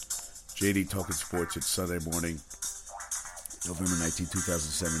JD Talking Sports. It's Sunday morning, November 19,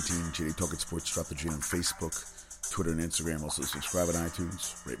 2017. JD Talking Sports. Drop the G on Facebook, Twitter, and Instagram. Also subscribe on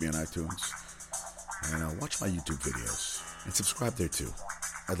iTunes. Rate me on iTunes. And watch my YouTube videos. And subscribe there too.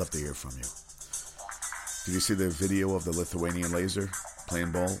 I'd love to hear from you. Did you see the video of the Lithuanian Laser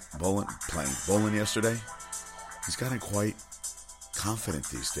playing bowling yesterday? He's gotten quite confident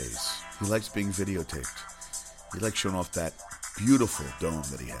these days. He likes being videotaped. He likes showing off that beautiful dome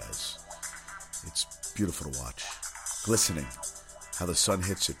that he has. It's beautiful to watch. Glistening. How the sun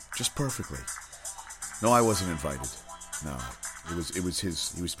hits it just perfectly. No, I wasn't invited. No. It was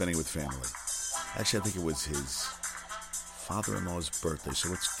his. He was spending it with family. Actually, I think it was his father-in-law's birthday. So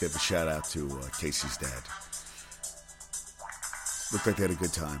let's give a shout out to Casey's dad. Looked like they had a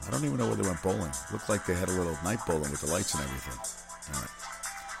good time. I don't even know where they went bowling. Looked like they had a little night bowling with the lights and everything. All right.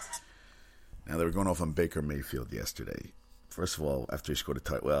 Now, they were going off on Baker Mayfield yesterday. First of all, after he scored a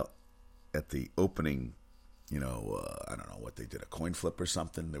touchdown, well, at the opening, I don't know what they did, a coin flip or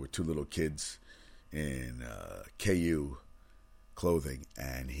something. There were two little kids in KU clothing,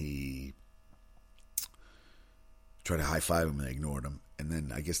 and he tried to high-five him, and they ignored him. And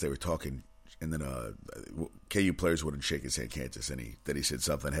then I guess they were talking, and then KU players wouldn't shake his hand, Kansas, and he said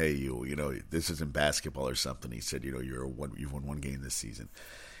something, hey, this isn't basketball or something. He said, you've won one game this season.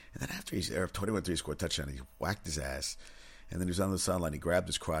 And then after 21-3, he scored a touchdown, he whacked his ass. And then he was on the sideline, he grabbed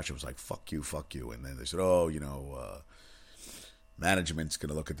his crotch and was like, fuck you. And then they said, management's going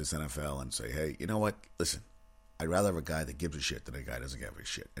to look at this NFL and say, hey, you know what? Listen, I'd rather have a guy that gives a shit than a guy that doesn't give a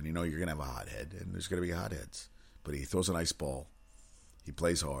shit. And you're going to have a hothead, and there's going to be hotheads. But he throws a nice ball. He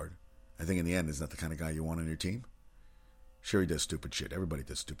plays hard. I think in the end, isn't that the kind of guy you want on your team? Sure, he does stupid shit. Everybody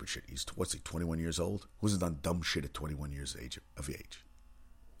does stupid shit. He's 21 years old? Who hasn't done dumb shit at 21 years of age?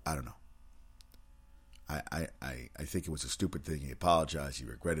 I don't know. I think it was a stupid thing. He apologized. He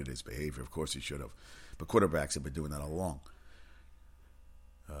regretted his behavior. Of course he should have. But quarterbacks have been doing that all along.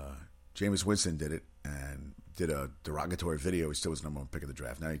 Jameis Winston did it and did a derogatory video. He still was number one pick of the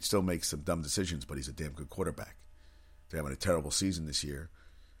draft. Now, he still makes some dumb decisions, but he's a damn good quarterback. They're having a terrible season this year,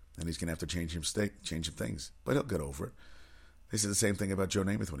 and he's going to have to change some things. But he'll get over it. They said the same thing about Joe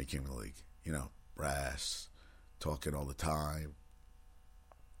Namath when he came in the league. Brass, talking all the time.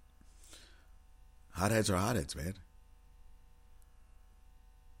 Hotheads are hotheads, man.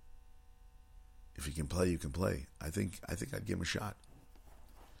 If you can play, you can play. I think I'd give him a shot.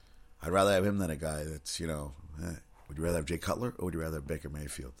 I'd rather have him than a guy that's, would you rather have Jay Cutler or would you rather have Baker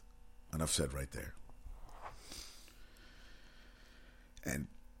Mayfield? Enough said right there. And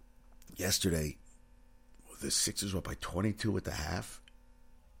yesterday, the Sixers were up by 22 at the half,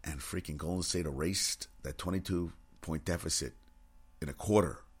 and freaking Golden State erased that 22-point deficit in a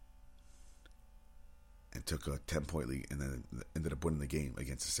quarter and took a 10-point lead and then ended up winning the game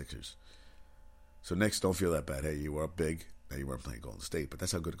against the Sixers. So Knicks, don't feel that bad. Hey, you were up big. Now you weren't playing Golden State, but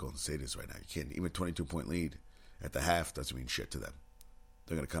that's how good Golden State is right now. You can't, even 22-point lead at the half doesn't mean shit to them.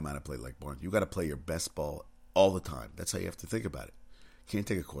 They're going to come out and play like Barnes. You got to play your best ball all the time. That's how you have to think about it. Can't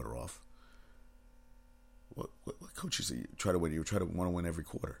take a quarter off. What coaches you try to win? You try to want to win every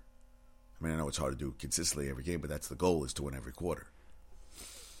quarter. I mean, I know it's hard to do consistently every game, but that's the goal, is to win every quarter.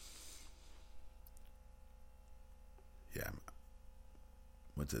 Yeah,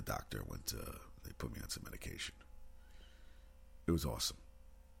 went to the doctor. They put me on some medication. It was awesome.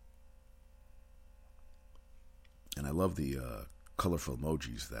 And I love the colorful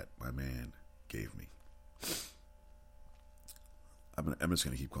emojis that my man gave me. I'm just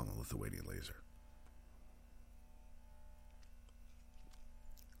going to keep calling it Lithuanian Laser.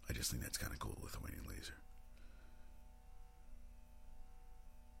 I just think that's kind of cool, Lithuanian Laser.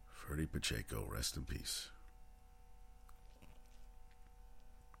 Ferdy Pacheco, rest in peace.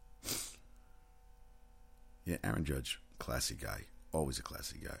 Yeah, Aaron Judge, classy guy. Always a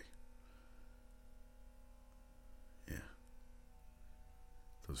classy guy. Yeah.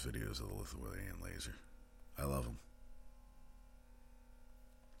 Those videos of the Lithuanian Laser. I love them.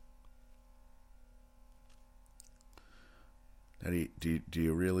 Now, do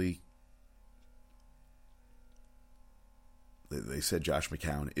you really... They said Josh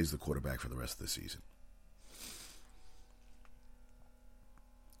McCown is the quarterback for the rest of the season.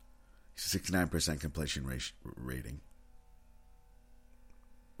 He's a 69% completion rating,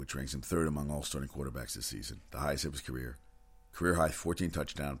 which ranks him third among all starting quarterbacks this season, the highest of his career. Career high 14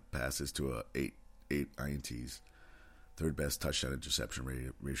 touchdown passes to 8 INTs, third best touchdown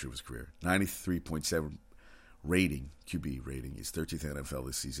interception ratio of his career. 93.7 rating, QB rating. He's 13th in NFL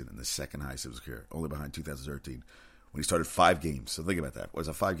this season and the second highest of his career, only behind 2013 when he started 5 games. So think about that. It was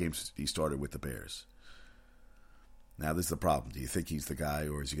 5 games he started with the Bears. Now, this is the problem. Do you think he's the guy,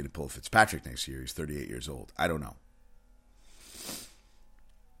 or is he going to pull Fitzpatrick next year? He's 38 years old. I don't know.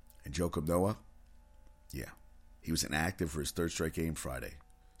 And Joakim Noah, yeah. He was inactive for his third straight game Friday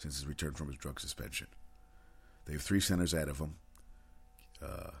since his return from his drug suspension. They have 3 centers out of him.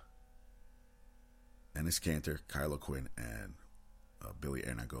 Enes Kanter, Kylo Quinn, and Billy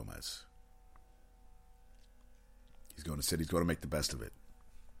Hernan Gomez. He's going to sit. He's going to make the best of it.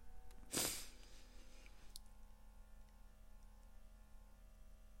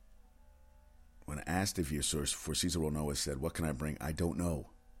 When asked if your source foresees a role, Noah said, "What can I bring? I don't know."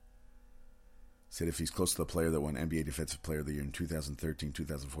 Said if he's close to the player that won NBA Defensive Player of the Year in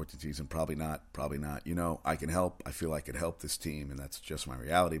 2013-2014 season, probably not. You know, I can help. I feel I could help this team, and that's just my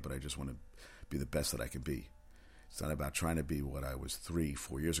reality, but I just want to be the best that I can be. It's not about trying to be what I was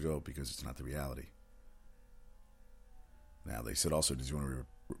 3-4 years ago, because it's not the reality. Now, they said also, does he want to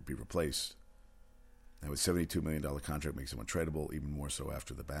be replaced? Now, his $72 million contract makes him untradeable, even more so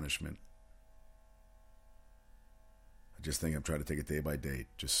after the banishment. I just think I'm trying to take it day by day.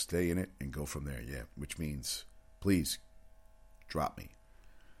 Just stay in it and go from there, yeah. Which means, please, drop me.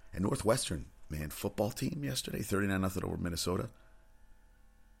 And Northwestern, man, football team yesterday, 39-0 over Minnesota.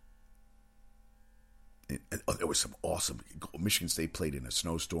 There was some awesome. Michigan State played in a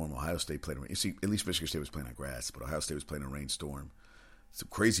snowstorm. Ohio State played in rain. You see, at least Michigan State was playing on grass, but Ohio State was playing in a rainstorm. Some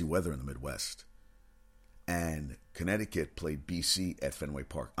crazy weather in the Midwest. And Connecticut played BC at Fenway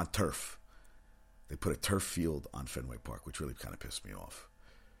Park on turf. They put a turf field on Fenway Park, which really kind of pissed me off.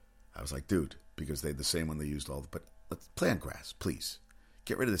 I was like, dude, because they had the same one they used all. But let's play on grass, please.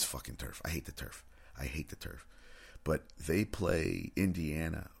 Get rid of this fucking turf. I hate the turf. But they play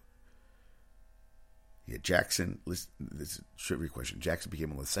Indiana. Yeah, Jackson, listen, this is a trivia question. Jackson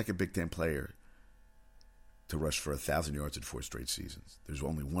became the second Big Ten player to rush for 1,000 yards in 4 straight seasons. There's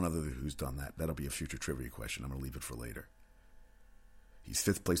only one other who's done that. That'll be a future trivia question. I'm going to leave it for later. He's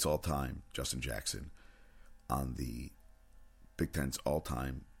 5th place all-time, Justin Jackson, on the Big Ten's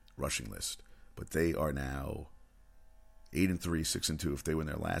all-time rushing list. But they are now 8-3, 6-2. If they win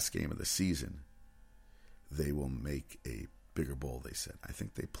their last game of the season, they will make a bigger bowl, they said. I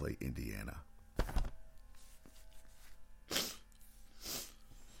think they play Indiana.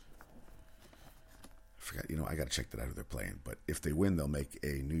 I got to check that out who they're playing. But if they win, they'll make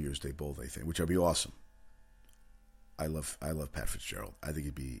a New Year's Day bowl, they think, which would be awesome. I love Pat Fitzgerald. I think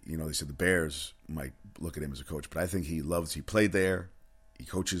he'd be, they said the Bears might look at him as a coach, but I think he played there, he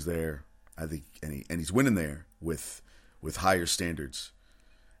coaches there. I think, and he's winning there with higher standards.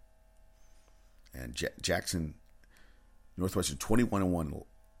 And Jackson, Northwestern 21-1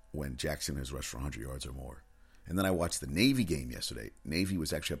 when Jackson has rushed for 100 yards or more. And then I watched the Navy game yesterday. Navy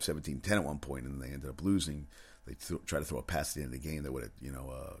was actually up 17-10 at one point, and they ended up losing. They tried to throw a pass at the end of the game that would have,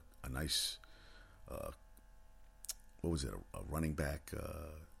 a nice, what was it, a running back?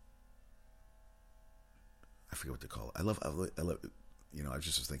 I forget what they call it. I love. I was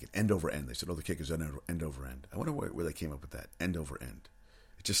just thinking end over end. They said, the kick is end over end. I wonder where they came up with that, end over end.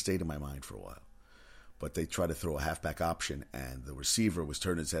 It just stayed in my mind for a while. But they tried to throw a halfback option, and the receiver was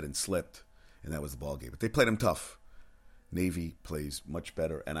turned his head and slipped. And that was the ball game. But they played them tough. Navy plays much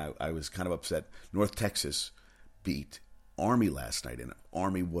better. And I was kind of upset. North Texas beat Army last night. And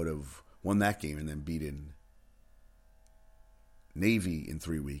Army would have won that game and then beaten Navy in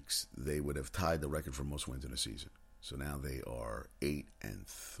 3 weeks. They would have tied the record for most wins in a season. So now they are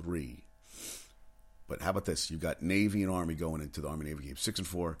 8-3. But how about this? You've got Navy and Army going into the Army-Navy game.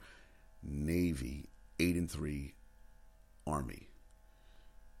 6-4. Navy, 8-3. Army.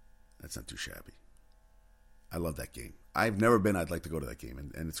 That's not too shabby. I love that game. I've never been. I'd like to go to that game,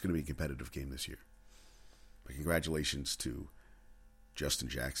 and it's going to be a competitive game this year. But congratulations to Justin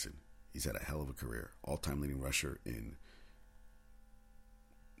Jackson. He's had a hell of a career. All-time leading rusher in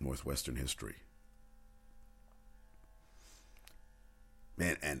Northwestern history.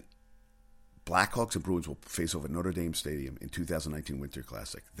 Man, and Blackhawks and Bruins will face off at Notre Dame Stadium in 2019 Winter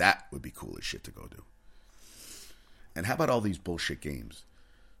Classic. That would be cool as shit to go do. And how about all these bullshit games?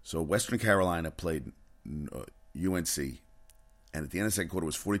 So Western Carolina played UNC, and at the end of the second quarter it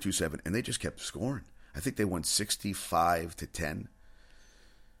was 42-7, and they just kept scoring. I think they won 65-10.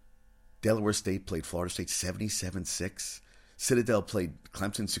 Delaware State played Florida State 77-6. Citadel played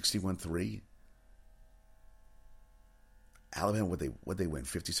Clemson 61-3. Alabama, would they win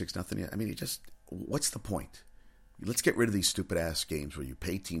 56-0? I mean, what's the point? Let's get rid of these stupid ass games where you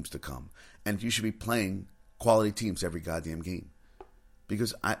pay teams to come, and you should be playing quality teams every goddamn game.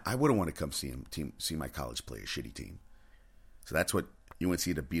 Because I wouldn't want to come see my college play a shitty team. So that's what UNC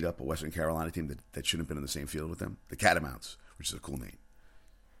to beat up a Western Carolina team that shouldn't have been in the same field with them. The Catamounts, which is a cool name.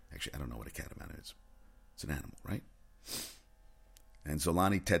 Actually, I don't know what a catamount is. It's an animal, right? And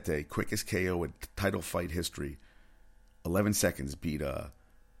Zolani Tete, quickest KO in title fight history, 11 seconds, beat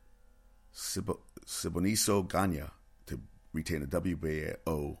Siboniso Ganya to retain a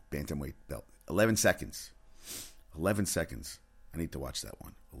WBO bantamweight belt. 11 seconds. 11 seconds. I need to watch that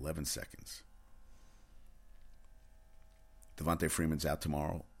one. 11 seconds. Devontae Freeman's out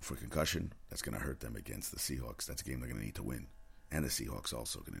tomorrow for concussion. That's going to hurt them against the Seahawks. That's a game they're going to need to win. And the Seahawks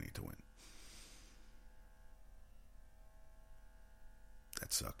also going to need to win.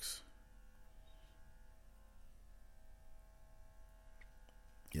 That sucks.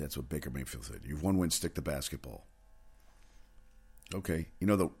 Yeah, that's what Baker Mayfield said. You've one win, stick to basketball. Okay. You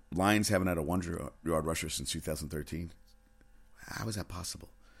know, the Lions haven't had a 100-yard rusher since 2013. How is that possible?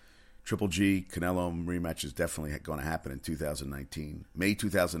 Triple G, Canelo rematch is definitely going to happen in 2019. May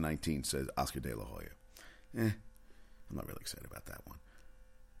 2019, says Oscar De La Hoya. I'm not really excited about that one.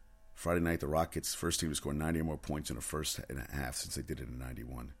 Friday night, the Rockets, first team to score 90 or more points in the first and a half since they did it in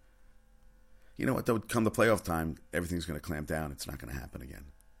 91. You know what, though? Come the playoff time, everything's going to clamp down. It's not going to happen again.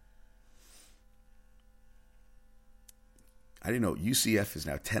 I didn't know. UCF is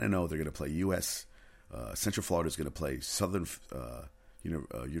now 10-0. They're going to play US. Central Florida is going to play Southern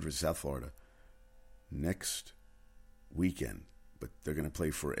University of South Florida next weekend. But they're going to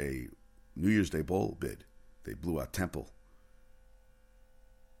play for a New Year's Day Bowl bid. They blew out Temple.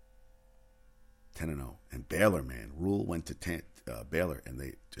 10-0. And Baylor, man. Rule went to Baylor, and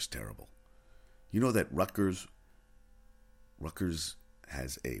they just terrible. You know that Rutgers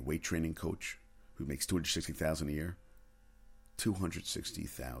has a weight training coach who makes $260,000 a year?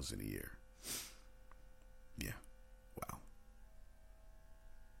 $260,000 a year. Yeah. Wow.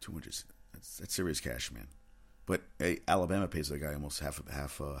 200. That's serious cash, man. But hey, Alabama pays that guy almost half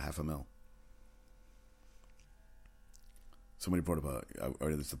a mil. Somebody brought up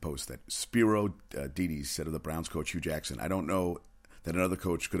the post that Spiro Didi said of the Browns coach Hugh Jackson, I don't know that another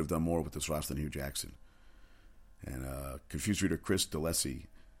coach could have done more with this roster than Hugh Jackson. And confused reader Chris DeLacy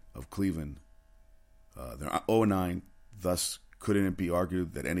of Cleveland, they're 0-9, thus couldn't it be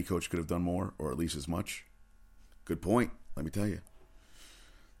argued that any coach could have done more or at least as much? Good point, let me tell you.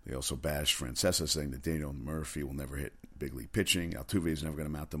 They also bashed Francesa, saying that Daniel Murphy will never hit big league pitching. Altuve is never going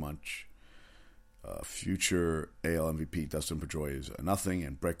to amount to much. Future AL MVP Dustin Pedroia is a nothing,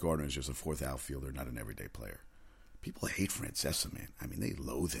 and Brett Gardner is just a fourth outfielder, not an everyday player. People hate Francesa, man. I mean, they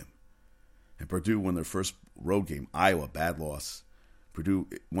loathe him. And Purdue won their first road game. Iowa, bad loss. Purdue,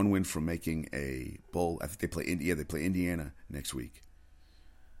 one win from making a bowl. I think they play Indiana. They play Indiana next week.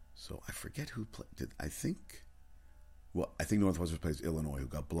 So I forget who played. I think Northwestern plays Illinois, who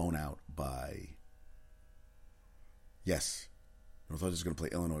got blown out by. Yes, Northwestern's going to play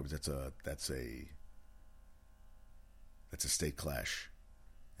Illinois, but that's a state clash,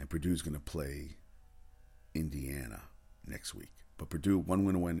 and Purdue's going to play Indiana next week. But Purdue, one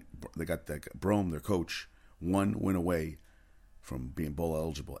win away. They got Brome, their coach, one win away from being bowl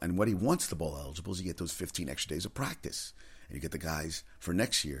eligible. And what he wants the bowl eligible is you get those 15 extra days of practice. And you get the guys for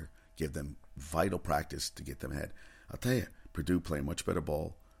next year, give them vital practice to get them ahead. I'll tell you, Purdue playing much better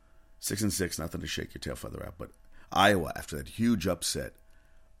ball. 6-6, nothing to shake your tail feather out. But Iowa, after that huge upset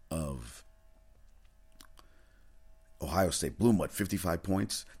of Ohio State, blew them, 55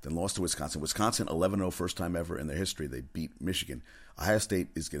 points, then lost to Wisconsin. Wisconsin, 11-0, first time ever in their history. They beat Michigan. Ohio State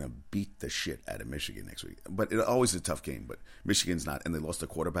is going to beat the shit out of Michigan next week. But it always is a tough game. But Michigan's not. And they lost their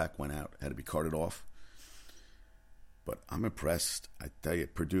quarterback, went out, had to be carted off. But I'm impressed. I tell you,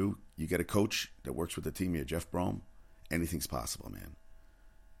 Purdue, you get a coach that works with the team. You have Jeff Brome. Anything's possible, man.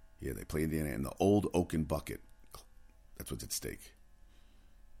 Yeah, they play Indiana in the old Oaken Bucket. That's what's at stake.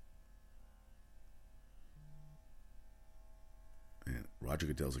 And Roger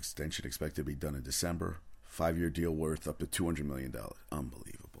Goodell's extension expected to be done in December. 5-year deal worth up to $200 million.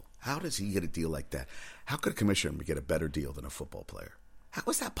 Unbelievable. How does he get a deal like that? How could a commissioner get a better deal than a football player? How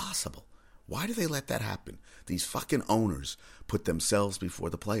is that possible? Why do they let that happen? These fucking owners put themselves before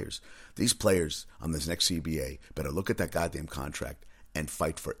the players. These players on this next CBA better look at that goddamn contract and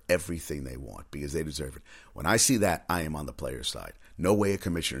fight for everything they want because they deserve it. When I see that, I am on the player's side. No way a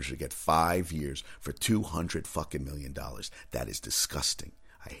commissioner should get 5 years for $200 fucking million. That is disgusting.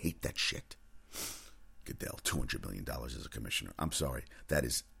 I hate that shit. Goodell, $200 million as a commissioner. I'm sorry. That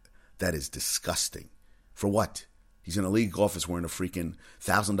is disgusting. For what? He's in a league office wearing a freaking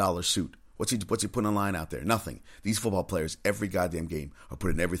 $1,000 suit. What's he putting on line out there? Nothing. These football players, every goddamn game, are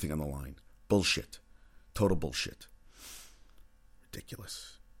putting everything on the line. Bullshit. Total bullshit.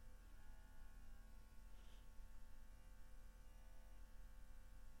 Ridiculous.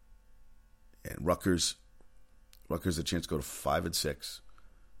 And Rutgers a chance to go to 5-6.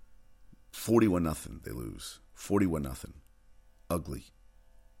 41-0 they lose. 41-0. Ugly.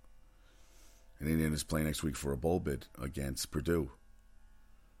 And Indiana's playing next week for a bowl bid against Purdue.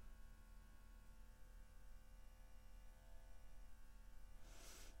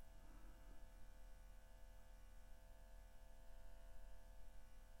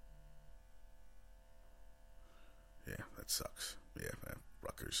 Yeah, that sucks. Yeah, man.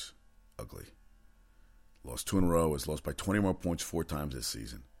 Rutgers. Ugly. Lost 2 in a row. Has lost by 20 more points 4 times this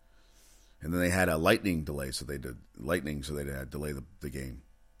season. And then they had a lightning delay, so they had to delay the game.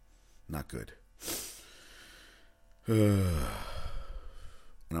 Not good. And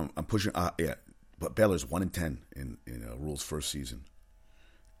I'm pushing. But Baylor's 1-10 in Rule's first season.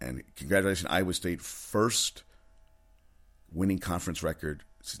 And congratulations, Iowa State, first winning conference record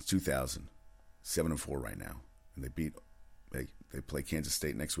since 2000. 7-4 right now. And they play Kansas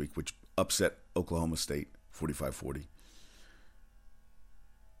State next week, which upset Oklahoma State 45-40.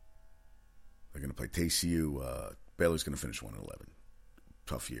 They're going to play TCU. Baylor's going to finish 1-11.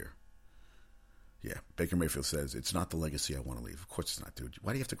 Tough year. Yeah, Baker Mayfield says, it's not the legacy I want to leave. Of course it's not, dude.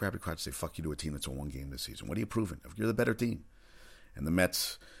 Why do you have to grab your crotch and say, fuck you to a team that's won 1 game this season? What are you proving? If you're the better team. And the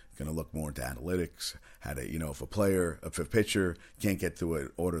Mets are going to look more into analytics. If a pitcher can't get through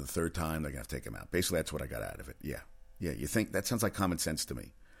an order the 3rd time, they're going to have to take him out. Basically, that's what I got out of it. Yeah, you think, that sounds like common sense to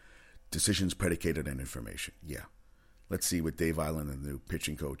me. Decisions predicated on information. Yeah. Let's see with Dave Island and the new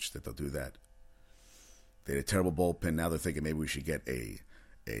pitching coach that they'll do that. They had a terrible bullpen. Now they're thinking maybe we should get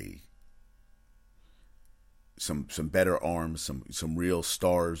some better arms, some real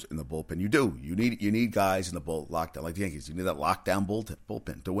stars in the bullpen. You do. You need guys in the lockdown, like the Yankees. You need that lockdown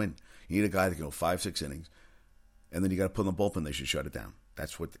bullpen to win. You need a guy that can go 5-6 innings, and then you got to put in the bullpen. They should shut it down.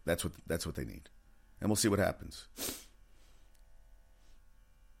 That's what they need, and we'll see what happens.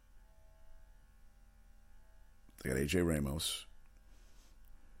 They got AJ Ramos.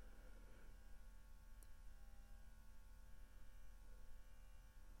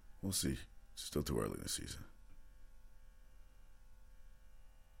 We'll see. It's still too early in the season.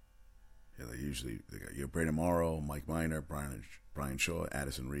 Yeah, they got Brandon Morrow, Mike Minor, Brian Shaw,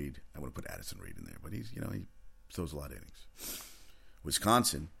 Addison Reed. I would have put Addison Reed in there, but he throws a lot of innings.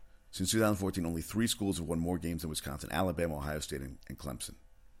 Wisconsin, since 2014, only 3 schools have won more games than Wisconsin: Alabama, Ohio State, and Clemson.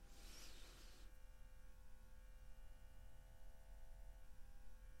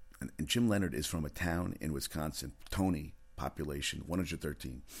 And Jim Leonard is from a town in Wisconsin, Tony, population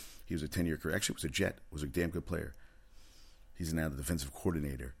 113. He was a 10-year career. Actually, was a Jet. Was a damn good player. He's now the defensive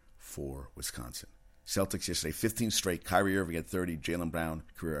coordinator for Wisconsin. Celtics yesterday, 15 straight. Kyrie Irving at 30. Jaylen Brown,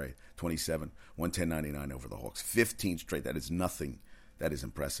 career high, 27. 110.99 over the Hawks. 15 straight. That is nothing. That is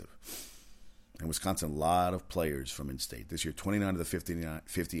impressive. And Wisconsin, a lot of players from in-state. This year, 29 of the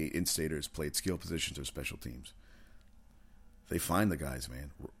 58 in-staters played skill positions or special teams. They find the guys,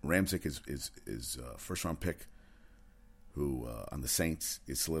 man. Ramczyk is first-round pick who on the Saints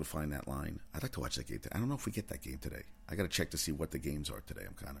is solidifying that line. I'd like to watch that game today. I don't know if we get that game today. I got to check to see what the games are today.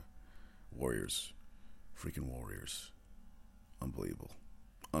 I'm kind of Warriors. Freaking Warriors. Unbelievable.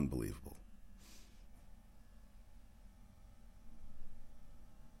 Unbelievable.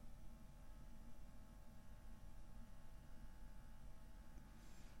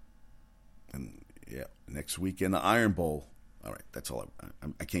 And, yeah, next weekend, the Iron Bowl. All right, that's all.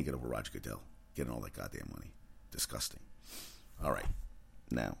 I can't get over Roger Goodell getting all that goddamn money. Disgusting. All right,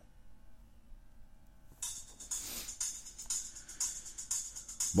 now.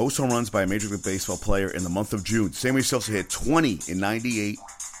 Most home runs by a Major League Baseball player in the month of June. Sammy Sosa hit 20 in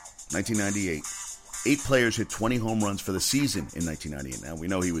 1998. 8 players hit 20 home runs for the season in 1998. Now, we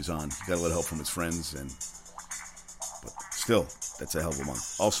know he was on. He got a little help from his friends, but still, that's a hell of a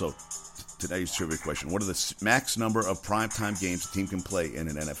month. Also, today's trivia question. What are the max number of primetime games a team can play in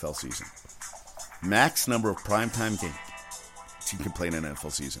an NFL season? Max number of primetime games a team can play in an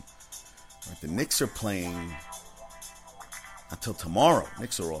NFL season. All right, the Knicks are playing until tomorrow.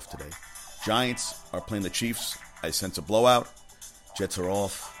 Knicks are off today. Giants are playing the Chiefs. I sense a blowout. Jets are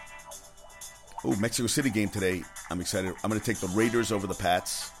off. Ooh, Mexico City game today. I'm excited. I'm going to take the Raiders over the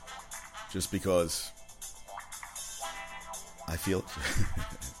Pats just because I feel it.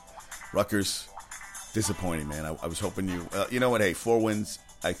 Rutgers, disappointing, man. I was hoping you know what? Hey, 4 wins.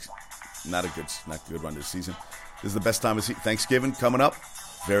 Not good run this season. This is the best time of season. Thanksgiving coming up.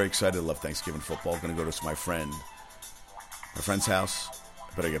 Very excited. I love Thanksgiving football. Going to go to my friend's house.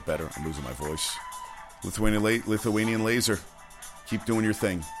 I better get better. I'm losing my voice. Lithuanian Laser. Keep doing your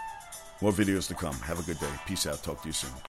thing. More videos to come. Have a good day. Peace out. Talk to you soon.